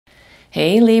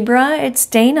Hey Libra, it's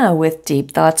Dana with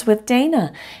Deep Thoughts with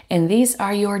Dana. And these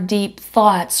are your deep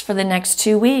thoughts for the next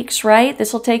 2 weeks, right?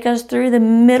 This will take us through the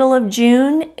middle of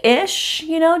June-ish,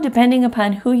 depending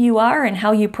upon who you are and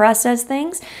how you process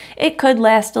things. It could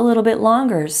last a little bit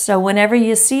longer. So whenever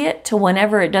you see it to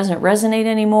whenever it doesn't resonate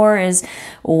anymore is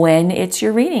when it's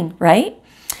your reading, right?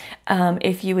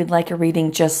 If you would like a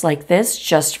reading just like this,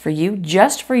 just for you,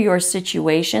 just for your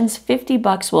situations,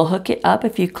 $50 will hook it up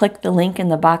if you click the link in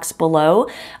the box below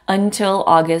until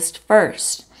August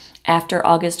 1st. After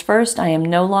August 1st, I am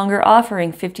no longer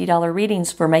offering $50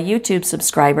 readings for my YouTube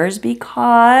subscribers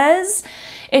because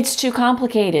it's too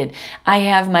complicated. I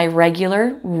have my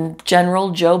regular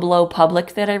general Joe Blow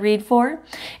public that I read for,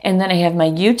 and then I have my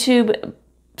YouTube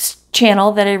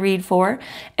channel that I read for,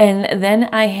 and then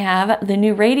I have the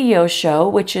new radio show,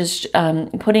 which is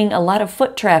putting a lot of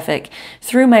foot traffic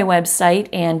through my website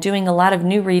and doing a lot of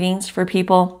new readings for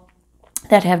people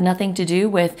that have nothing to do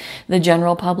with the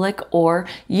general public or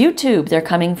YouTube. They're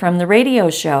coming from the radio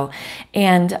show,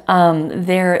 and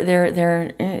they're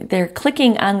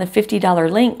clicking on the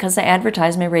 $50 link because I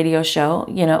advertise my radio show,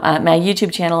 my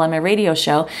YouTube channel on my radio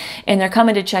show, and they're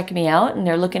coming to check me out, and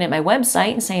they're looking at my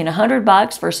website and saying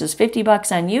 $100 versus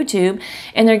 $50 on YouTube,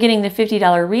 and they're getting the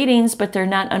 $50 readings, but they're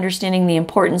not understanding the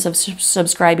importance of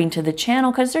subscribing to the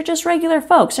channel because they're just regular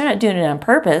folks. They're not doing it on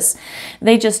purpose.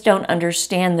 They just don't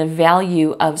understand the value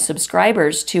of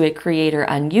subscribers to a creator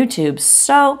on YouTube.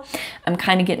 So I'm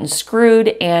kind of getting screwed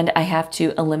and I have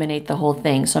to eliminate the whole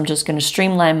thing. So I'm just going to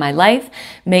streamline my life,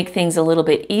 make things a little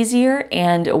bit easier,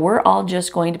 and we're all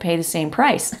just going to pay the same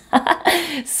price.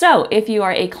 So if you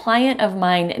are a client of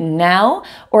mine now,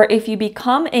 or if you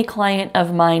become a client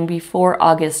of mine before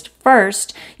August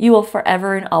 1st, you will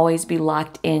forever and always be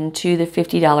locked into the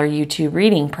 $50 YouTube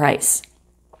reading price.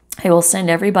 I will send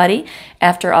everybody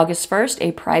after August 1st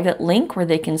a private link where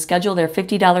they can schedule their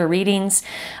 $50 readings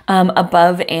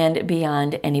above and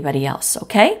beyond anybody else,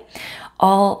 okay?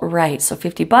 All right, so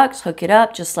 $50, hook it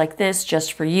up just like this,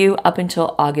 just for you up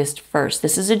until August 1st.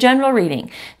 This is a general reading.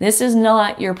 This is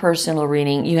not your personal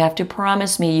reading. You have to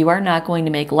promise me you are not going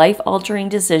to make life-altering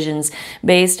decisions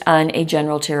based on a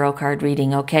general tarot card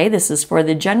reading, okay? This is for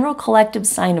the general collective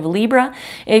sign of Libra.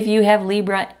 If you have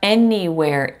Libra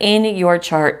anywhere in your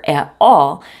chart at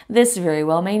all, this very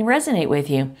well may resonate with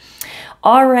you.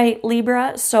 All right,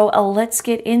 Libra, so let's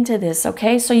get into this,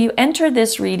 okay? So you enter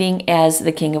this reading as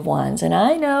the King of Wands, and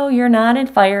I know you're not in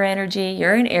fire energy,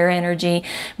 you're in air energy,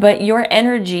 but your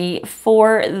energy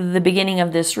for the beginning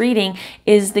of this reading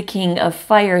is the King of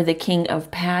Fire, the King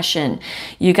of Passion.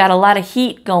 You got a lot of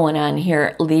heat going on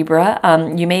here, Libra.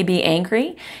 You may be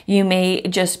angry, you may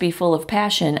just be full of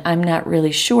passion, I'm not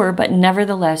really sure, but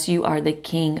nevertheless, you are the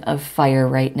King of Fire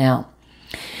right now.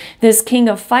 This King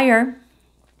of Fire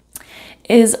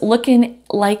is looking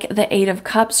like the Eight of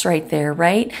Cups right there,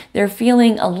 right? They're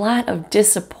feeling a lot of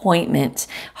disappointment,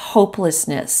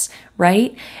 hopelessness,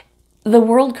 right? The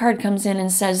World card comes in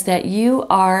and says that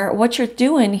what you're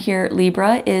doing here,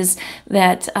 Libra, is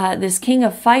that this King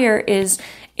of Fire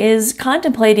is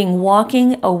contemplating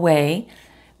walking away,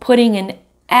 putting an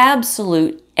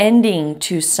absolute ending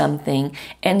to something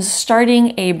and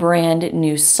starting a brand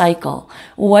new cycle.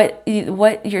 What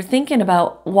you're thinking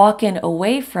about walking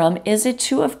away from is a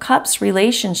Two of Cups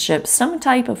relationship, some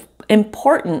type of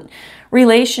important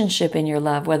relationship in your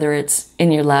love, whether it's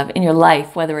in your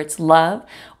life, whether it's love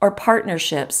or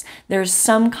partnerships. There's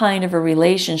some kind of a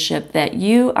relationship that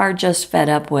you are just fed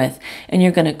up with, and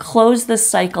you're going to close the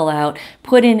cycle out,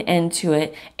 put an end to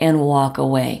it, and walk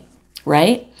away.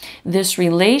 Right? This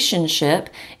relationship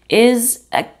is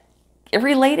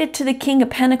related to the King of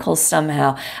Pentacles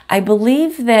somehow. I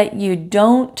believe that you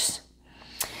don't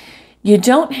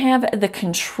have the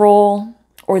control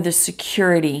or the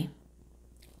security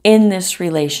in this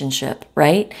relationship,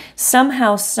 right?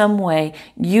 Somehow, some way,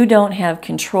 you don't have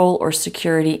control or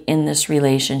security in this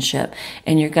relationship.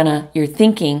 And you're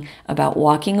thinking about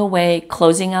walking away,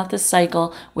 closing out the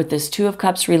cycle with this Two of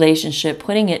Cups relationship,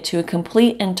 putting it to a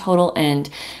complete and total end.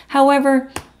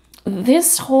 However,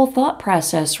 this whole thought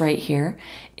process right here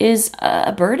is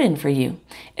a burden for you.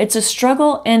 It's a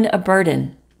struggle and a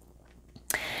burden.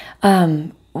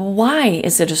 Why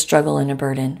is it a struggle and a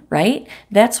burden, right?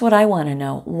 That's what I want to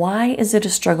know. Why is it a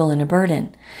struggle and a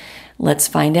burden? Let's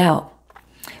find out.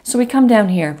 So we come down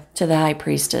here to the High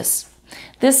Priestess.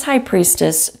 This high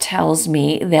priestess tells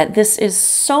me that this is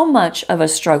so much of a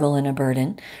struggle and a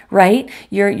burden, right?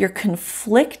 You're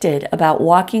conflicted about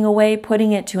walking away,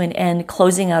 putting it to an end,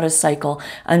 closing out a cycle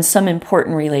on some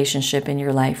important relationship in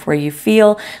your life where you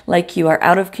feel like you are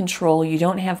out of control, you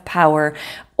don't have power,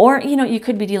 or, you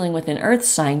could be dealing with an earth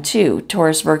sign too.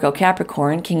 Taurus, Virgo,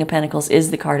 Capricorn. King of Pentacles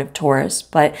is the card of Taurus.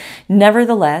 But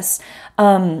nevertheless,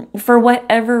 for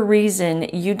whatever reason,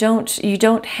 you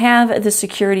don't have the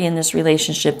security in this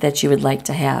relationship that you would like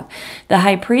to have. The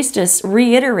High Priestess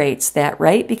reiterates that,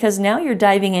 right? Because now you're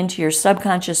diving into your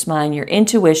subconscious mind, your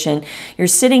intuition, you're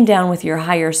sitting down with your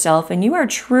higher self, and you are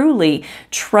truly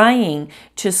trying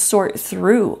to sort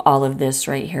through all of this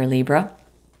right here, Libra.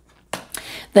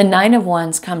 The Nine of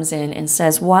Wands comes in and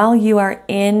says, while you are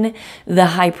in the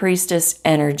High Priestess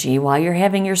energy, while you're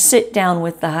having your sit down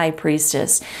with the High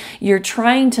Priestess, you're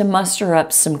trying to muster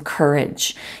up some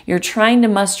courage. You're trying to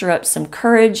muster up some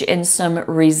courage and some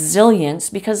resilience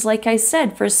because, like I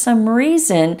said, for some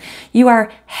reason, you are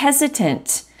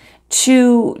hesitant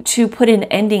to put an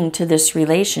ending to this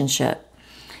relationship.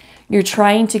 You're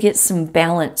trying to get some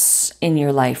balance in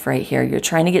your life right here. You're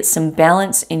trying to get some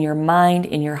balance in your mind,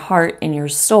 in your heart, in your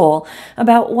soul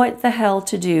about what the hell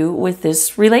to do with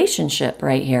this relationship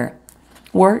right here.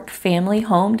 Work, family,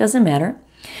 home, doesn't matter.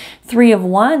 Three of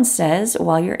Wands says,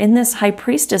 while you're in this High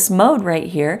Priestess mode right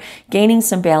here, gaining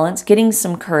some balance, getting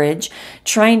some courage,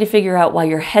 trying to figure out why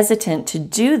you're hesitant to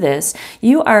do this,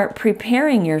 you are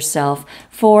preparing yourself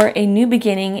for a new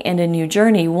beginning and a new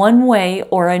journey, one way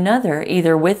or another,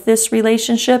 either with this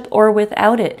relationship or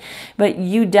without it. But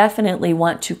you definitely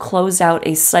want to close out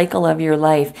a cycle of your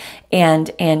life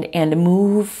and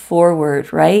move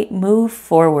forward, right? Move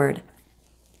forward.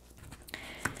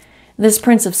 This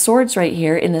Prince of Swords right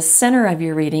here in the center of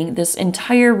your reading, this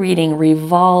entire reading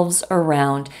revolves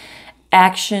around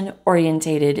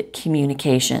action-oriented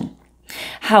communication.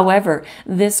 However,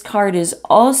 this card is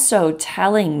also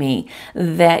telling me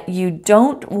that you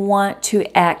don't want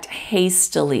to act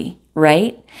hastily,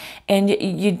 right? And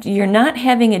you're not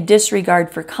having a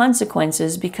disregard for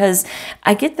consequences because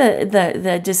I get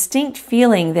the distinct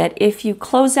feeling that if you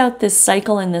close out this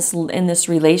cycle in this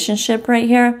relationship right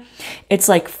here, it's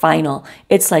like final.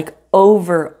 It's like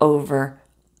over.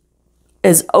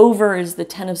 As over as the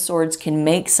Ten of Swords can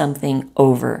make something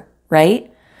over, right?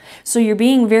 So you're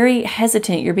being very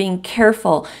hesitant. You're being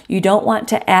careful. You don't want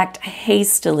to act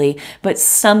hastily, but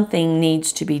something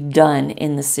needs to be done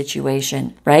in the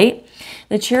situation, right?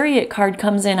 The Chariot card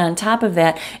comes in on top of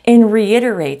that and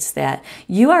reiterates that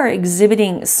you are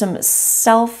exhibiting some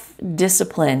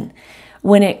self-discipline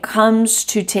when it comes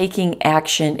to taking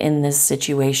action in this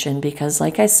situation because,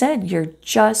 like I said, you're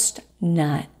just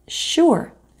not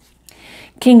sure.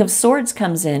 King of Swords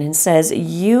comes in and says,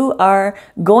 you are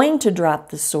going to drop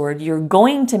the sword. You're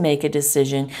going to make a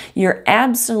decision. You're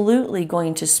absolutely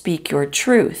going to speak your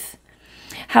truth.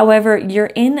 However, you're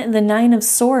in the Nine of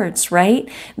Swords, right?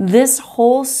 This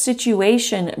whole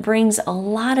situation brings a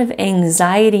lot of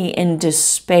anxiety and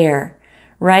despair,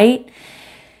 right?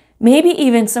 Maybe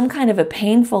even some kind of a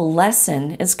painful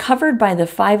lesson is covered by the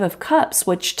Five of Cups,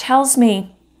 which tells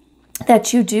me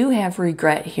that you do have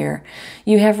regret here.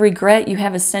 You have regret, you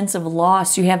have a sense of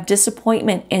loss, you have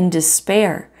disappointment and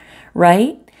despair,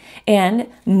 right? And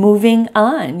moving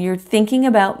on. You're thinking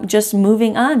about just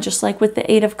moving on, just like with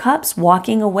the Eight of Cups,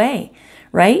 walking away,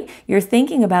 right? You're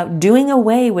thinking about doing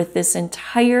away with this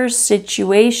entire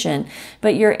situation,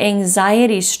 but you're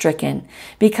anxiety-stricken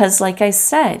because, like I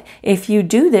said, if you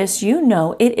do this, you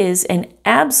know it is an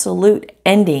absolute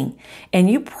ending, and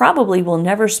you probably will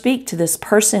never speak to this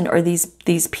person or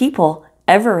these people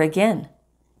ever again.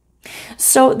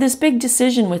 So this big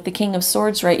decision with the King of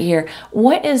Swords right here,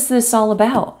 what is this all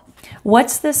about?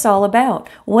 What's this all about?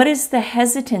 What is the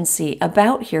hesitancy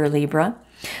about here, Libra?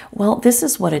 Well, this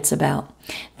is what it's about.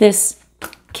 This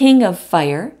King of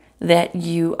Fire that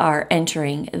you are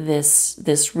entering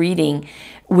this reading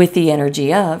with the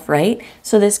energy of, right?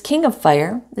 So this King of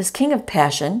Fire, this King of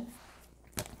Passion,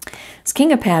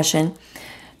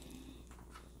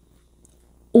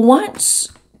 wants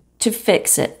to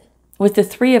fix it with the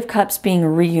Three of Cups being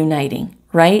reuniting,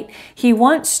 right? He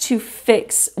wants to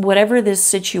fix whatever this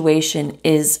situation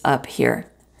is up here.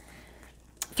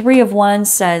 Three of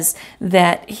Wands says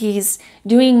that he's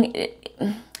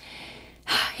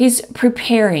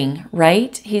preparing,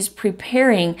 right? He's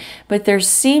preparing, but there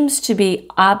seems to be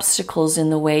obstacles in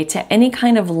the way to any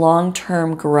kind of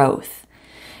long-term growth.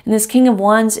 And this King of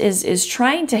Wands is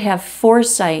trying to have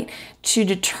foresight to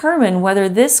determine whether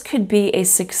this could be a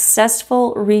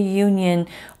successful reunion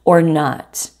or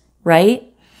not, right?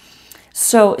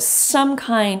 So some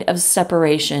kind of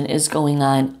separation is going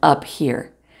on up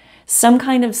here. Some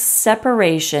kind of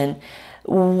separation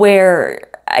where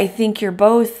I think you're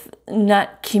both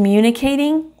not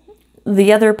communicating,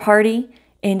 the other party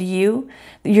and you.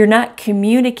 You're not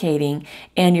communicating,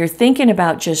 and you're thinking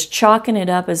about just chalking it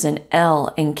up as an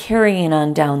L and carrying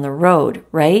on down the road,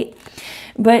 right?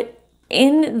 But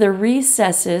in the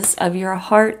recesses of your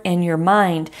heart and your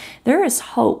mind, there is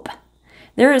hope.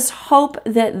 There is hope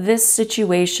that this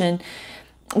situation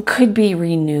could be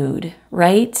renewed,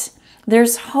 right?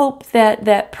 There's hope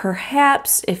that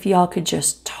perhaps if y'all could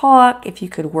just talk, if you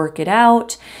could work it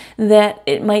out, that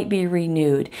it might be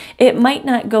renewed. It might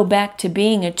not go back to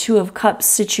being a Two of Cups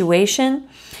situation,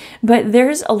 but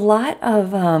there's a lot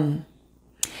of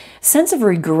sense of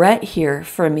regret here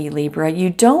for me, Libra. You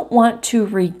don't want to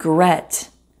regret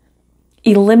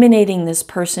eliminating this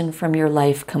person from your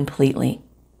life completely.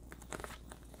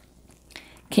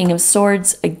 King of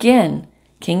Swords, again,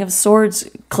 King of Swords,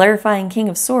 clarifying King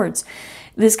of Swords.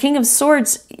 This King of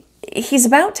Swords, he's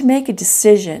about to make a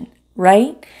decision,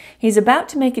 right? He's about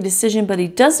to make a decision, but he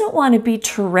doesn't want to be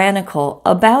tyrannical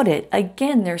about it.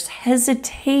 Again, there's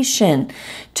hesitation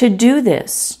to do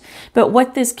this. But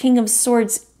what this King of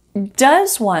Swords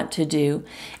does want to do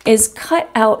is cut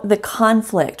out the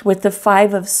conflict with the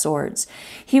Five of Swords.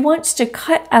 He wants to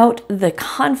cut out the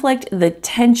conflict, the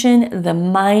tension, the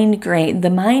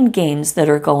mind games that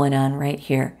are going on right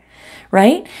here,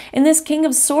 right? And this King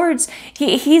of Swords,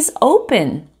 he's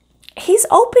open. He's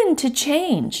open to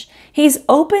change. He's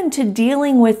open to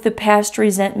dealing with the past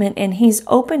resentment, and he's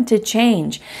open to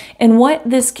change. And what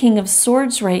this King of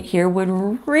Swords right here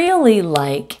would really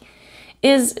like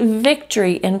is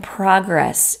victory and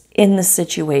progress in the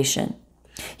situation.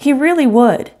 He really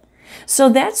would. So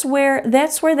that's where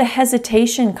the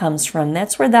hesitation comes from.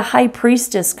 That's where the High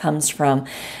Priestess comes from.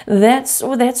 That's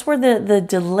where the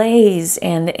delays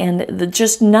and the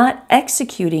just not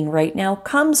executing right now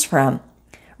comes from,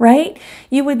 right?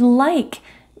 You would like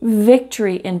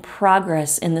victory and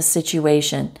progress in the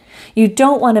situation. You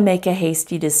don't want to make a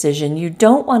hasty decision. You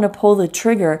don't want to pull the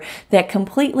trigger that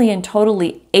completely and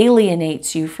totally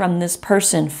alienates you from this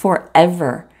person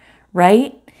forever,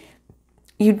 right?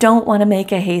 You don't want to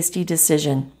make a hasty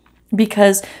decision,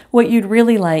 because what you'd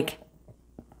really like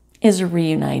is a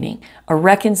reuniting, a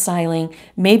reconciling,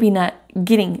 maybe not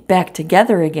getting back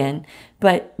together again,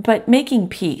 but making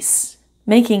peace,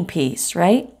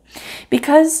 right?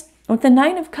 Because with the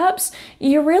Nine of Cups,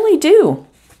 you really do.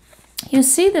 You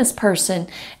see this person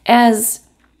as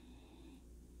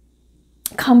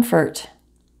comfort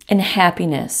and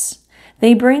happiness.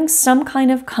 They bring some kind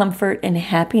of comfort and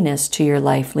happiness to your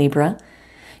life, Libra.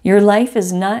 Your life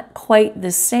is not quite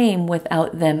the same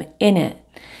without them in it.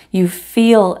 You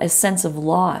feel a sense of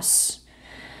loss,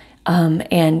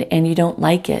 and you don't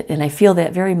like it. And I feel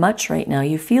that very much right now.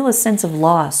 You feel a sense of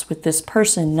loss with this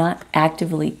person not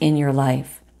actively in your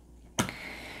life.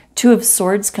 Two of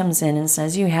Swords comes in and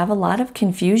says you have a lot of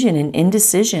confusion and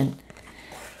indecision.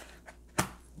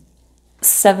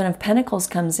 Seven of Pentacles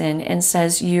comes in and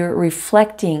says you're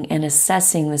reflecting and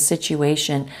assessing the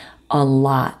situation a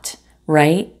lot,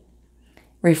 right?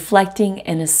 Reflecting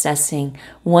and assessing,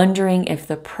 wondering if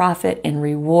the profit and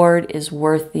reward is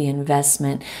worth the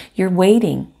investment. You're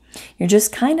waiting. You're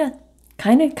just kind of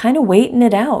waiting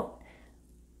it out.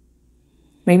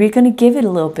 Maybe you're going to give it a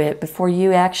little bit before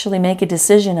you actually make a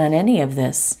decision on any of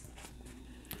this.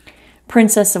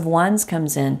 Princess of Wands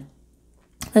comes in.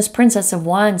 This Princess of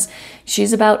Wands,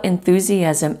 she's about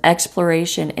enthusiasm,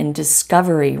 exploration, and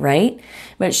discovery, right?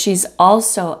 But she's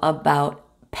also about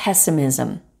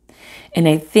pessimism. And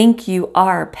I think you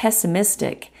are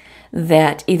pessimistic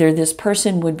that either this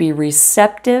person would be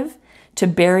receptive to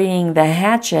burying the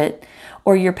hatchet,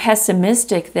 or you're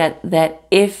pessimistic that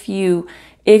if you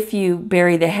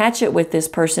bury the hatchet with this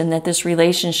person, that this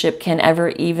relationship can ever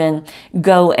even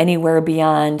go anywhere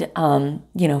beyond,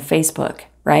 Facebook,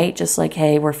 right? Just like,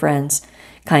 hey, we're friends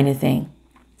kind of thing.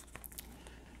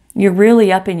 You're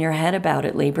really up in your head about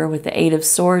it, Libra, with the Eight of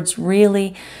Swords,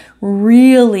 really,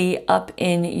 really up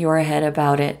in your head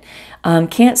about it.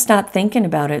 Can't stop thinking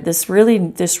about it. This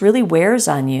really wears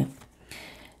on you.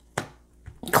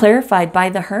 Clarified by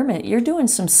the Hermit, you're doing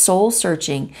some soul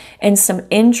searching and some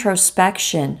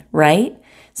introspection, right?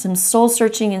 Some soul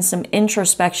searching and some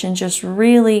introspection, just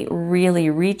really,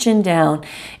 really reaching down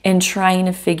and trying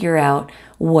to figure out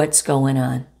what's going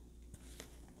on.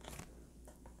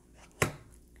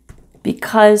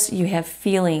 Because you have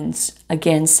feelings,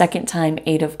 again, second time,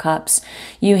 Eight of Cups,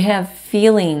 you have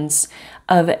feelings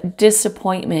of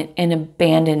disappointment and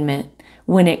abandonment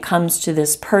when it comes to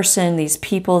this person, these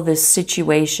people, this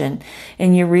situation,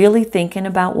 and you're really thinking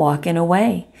about walking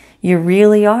away. You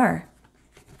really are.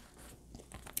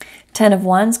 10 of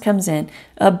Wands comes in,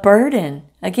 a burden.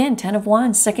 Again, 10 of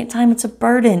Wands, second time it's a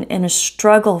burden and a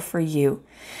struggle for you.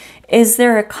 Is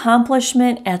there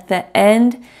accomplishment at the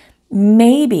end?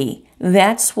 Maybe.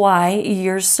 That's why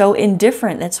you're so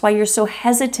indifferent. That's why you're so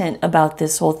hesitant about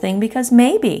this whole thing, because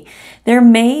maybe there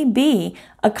may be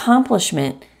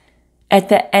accomplishment at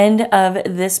the end of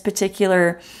this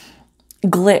particular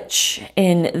glitch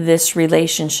in this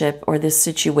relationship or this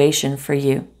situation for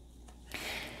you.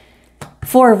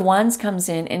 4 of Wands comes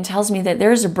in and tells me that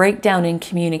there's a breakdown in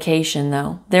communication,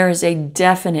 though. There is a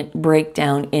definite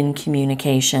breakdown in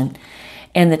communication.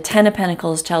 And the 10 of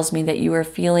Pentacles tells me that you are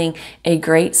feeling a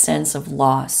great sense of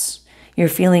loss. You're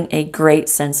feeling a great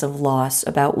sense of loss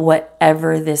about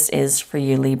whatever this is for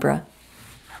you, Libra.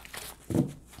 We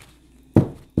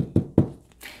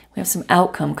have some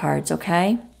outcome cards,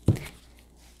 okay?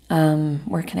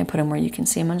 Where can I put them where you can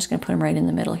see them? I'm just going to put them right in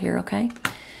the middle here, okay?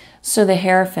 So the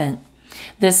Hierophant.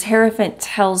 This Hierophant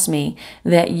tells me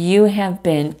that you have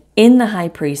been in the High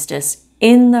Priestess,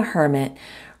 in the Hermit,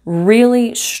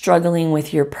 really struggling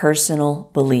with your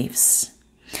personal beliefs.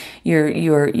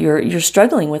 You're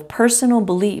struggling with personal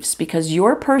beliefs because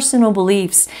your personal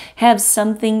beliefs have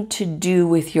something to do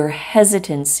with your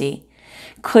hesitancy.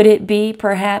 Could it be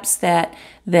perhaps that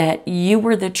you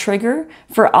were the trigger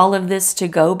for all of this to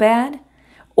go bad?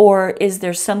 Or is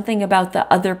there something about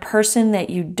the other person that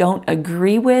you don't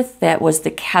agree with that was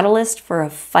the catalyst for a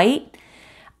fight?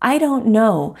 I don't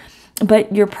know.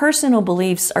 But your personal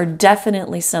beliefs are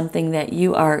definitely something that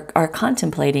you are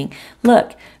contemplating.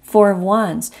 Look, 4 of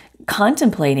Wands,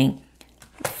 contemplating.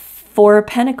 4 of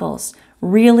Pentacles,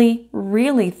 really,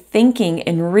 really thinking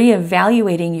and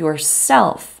reevaluating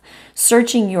yourself,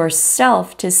 searching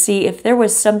yourself to see if there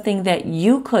was something that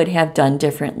you could have done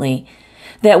differently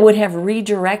that would have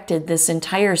redirected this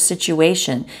entire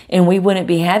situation, and we wouldn't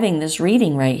be having this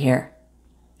reading right here.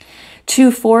 2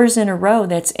 4s in a row,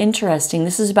 that's interesting.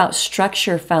 This is about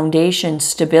structure, foundation,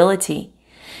 stability.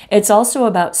 It's also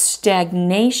about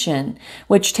stagnation,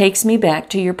 which takes me back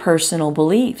to your personal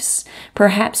beliefs.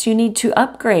 Perhaps you need to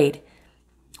upgrade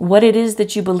what it is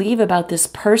that you believe about this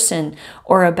person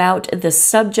or about the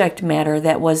subject matter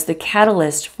that was the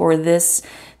catalyst for this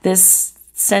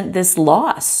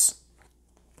loss.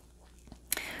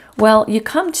 Well, you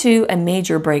come to a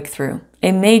major breakthrough.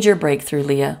 A major breakthrough,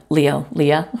 Leo.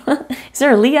 Is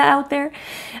there a Leah out there?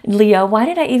 Leo, why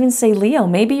did I even say Leo?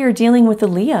 Maybe you're dealing with a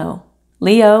Leo.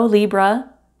 Leo,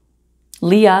 Libra,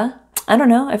 Leah. I don't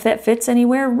know if that fits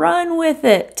anywhere. Run with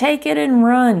it. Take it and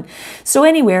run. So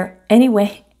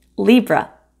anyway,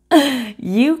 Libra,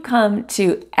 you come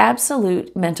to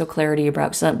absolute mental clarity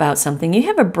about something. You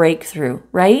have a breakthrough,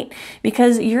 right?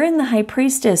 Because you're in the High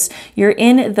Priestess, you're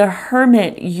in the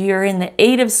Hermit, you're in the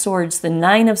 8 of Swords, the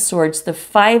 9 of Swords, the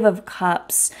 5 of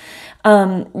Cups,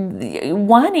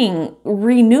 wanting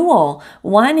renewal,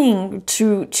 wanting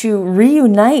to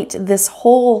reunite this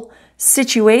whole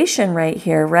situation right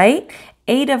here, right?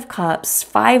 8 of Cups,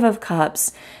 5 of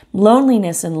Cups,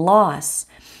 loneliness and loss.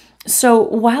 So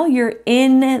while you're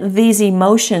in these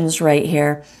emotions right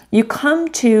here, you come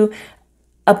to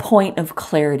a point of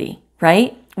clarity,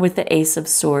 right? With the Ace of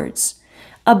Swords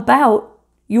about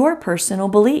your personal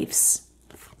beliefs.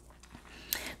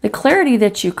 The clarity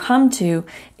that you come to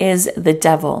is the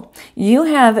Devil. You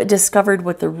have discovered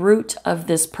what the root of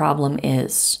this problem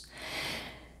is.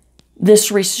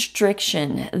 This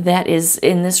restriction that is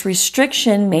in this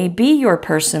restriction may be your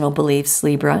personal beliefs,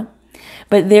 Libra.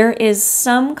 But there is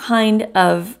some kind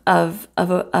of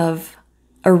a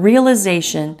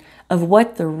realization of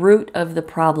what the root of the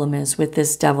problem is with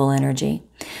this Devil energy.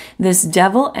 This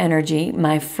Devil energy,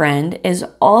 my friend, is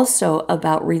also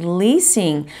about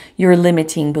releasing your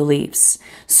limiting beliefs.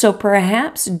 So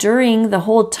perhaps during the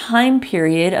whole time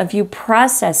period of you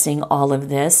processing all of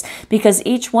this, because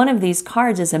each one of these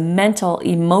cards is a mental,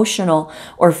 emotional,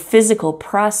 or physical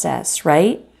process,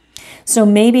 right? So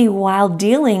maybe while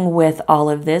dealing with all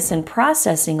of this and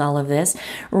processing all of this,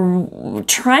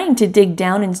 trying to dig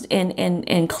down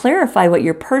and clarify what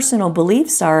your personal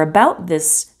beliefs are about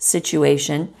this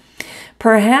situation,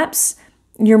 perhaps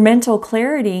your mental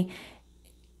clarity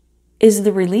is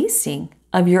the releasing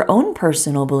of your own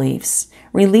personal beliefs,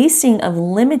 releasing of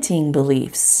limiting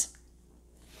beliefs.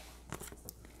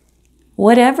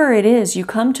 Whatever it is, you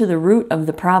come to the root of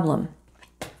the problem.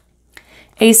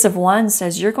 Ace of Wands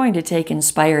says you're going to take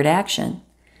inspired action.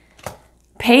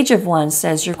 Page of Wands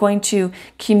says you're going to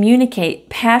communicate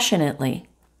passionately.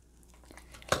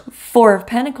 Four of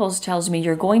Pentacles tells me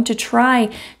you're going to try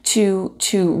to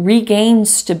regain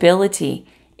stability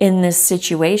in this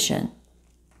situation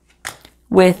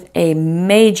with a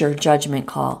major judgment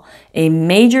call. A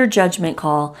major judgment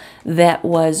call that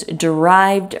was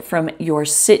derived from your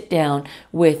sit down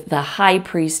with the High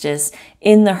Priestess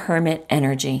in the Hermit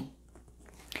energy.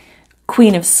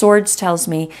 Queen of Swords tells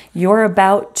me you're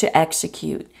about to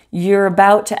execute. You're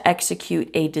about to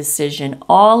execute a decision.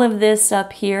 All of this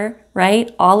up here,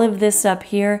 right? All of this up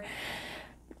here,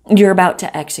 you're about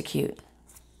to execute.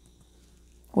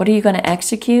 What are you going to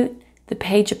execute? The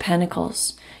Page of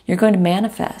Pentacles. You're going to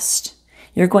manifest.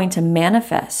 You're going to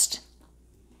manifest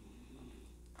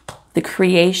the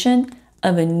creation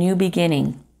of a new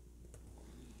beginning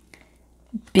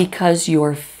because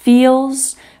your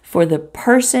feels for the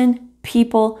person,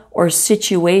 people, or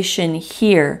situation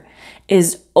here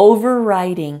is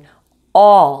overriding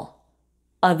all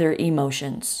other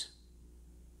emotions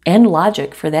and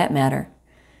logic for that matter.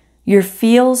 Your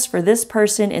feels for this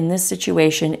person in this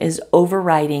situation is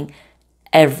overriding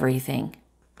everything.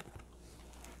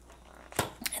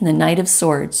 And the Knight of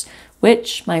Swords,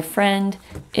 which, my friend,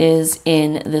 is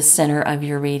in the center of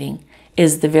your reading,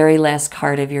 is the very last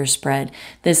card of your spread.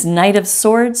 This Knight of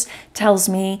Swords tells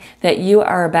me that you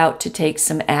are about to take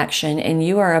some action and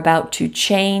you are about to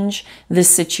change this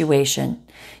situation.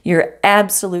 You're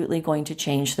absolutely going to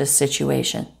change this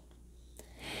situation.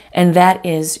 And that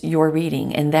is your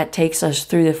reading. And that takes us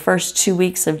through the first 2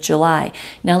 weeks of July.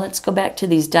 Now let's go back to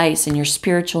these dice and your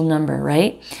spiritual number,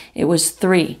 right? It was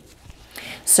 3.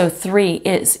 So 3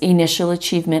 is initial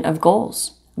achievement of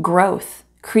goals, growth,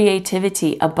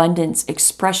 creativity, abundance,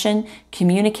 expression,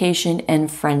 communication,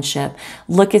 and friendship.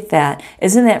 Look at that.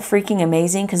 Isn't that freaking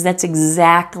amazing? Because that's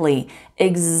exactly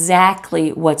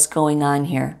what's going on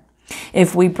here.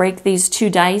 If we break these 2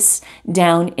 dice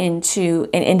down into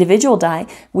an individual die,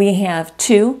 we have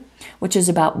 2, which is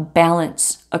about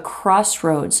balance, a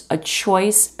crossroads, a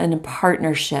choice, and a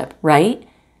partnership, right?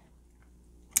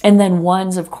 And then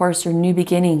 1s, of course, are new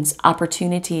beginnings,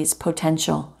 opportunities,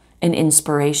 potential, and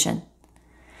inspiration.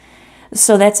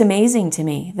 So that's amazing to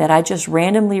me that I just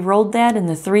randomly rolled that and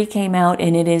the 3 came out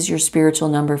and it is your spiritual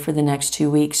number for the next 2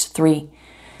 weeks. 3.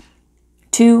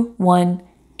 2, 1,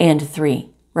 and 3.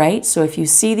 Right? So if you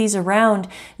see these around,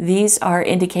 these are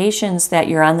indications that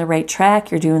you're on the right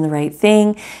track, you're doing the right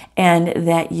thing, and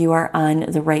that you are on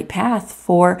the right path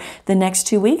for the next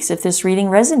 2 weeks if this reading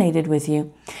resonated with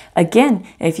you. Again,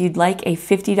 if you'd like a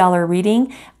 $50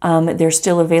 reading, they're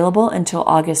still available until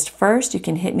August 1st. You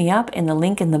can hit me up in the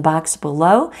link in the box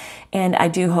below, and I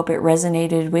do hope it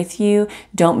resonated with you.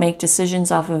 Don't make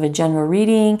decisions off of a general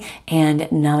reading, and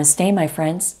namaste, my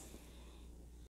friends.